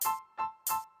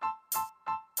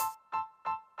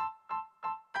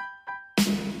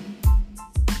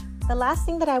The last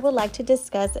thing that I would like to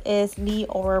discuss is the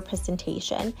oral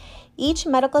presentation. Each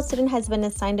medical student has been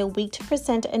assigned a week to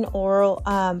present an oral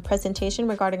presentation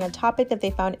regarding a topic that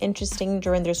they found interesting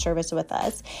during their service with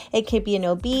us. It could be an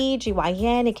OB,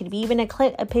 GYN, it could be even a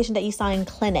patient that you saw in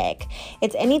clinic.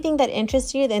 It's anything that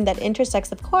interests you and that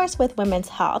intersects, of course, with women's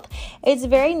health. It's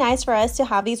very nice for us to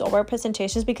have these oral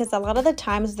presentations because a lot of the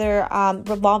times they're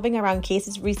revolving around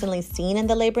cases recently seen in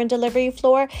the labor and delivery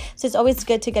floor. So it's always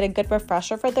good to get a good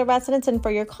refresher for the residents and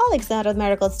for your colleagues and other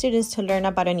medical students to learn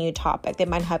about a new topic they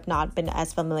might have not been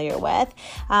as familiar with.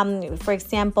 For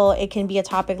example, it can be a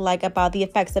topic like about the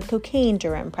effects of cocaine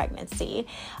during pregnancy.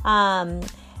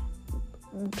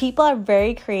 People are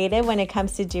very creative when it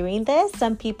comes to doing this.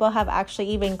 Some people have actually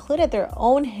even included their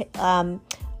own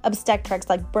obstetrics,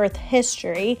 like birth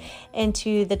history,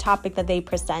 into the topic that they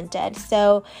presented.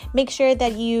 So make sure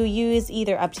that you use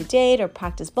either up-to-date or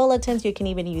practice bulletins. You can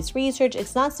even use research.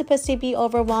 It's not supposed to be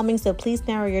overwhelming, so please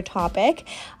narrow your topic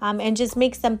and just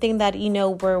make something that,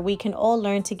 where we can all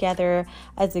learn together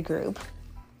as a group.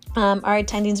 Our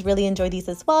attendings really enjoy these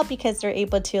as well because they're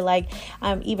able to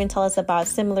even tell us about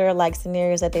similar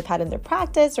scenarios that they've had in their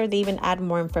practice, or they even add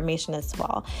more information as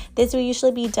well. This will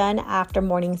usually be done after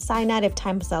morning sign-out if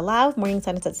time is allowed. Morning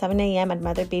sign-out at 7 a.m. at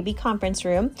Mother Baby Conference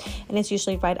Room, and it's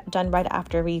usually done right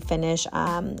after we finish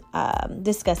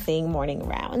discussing morning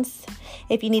rounds.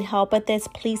 If you need help with this,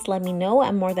 please let me know.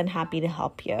 I'm more than happy to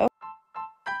help you.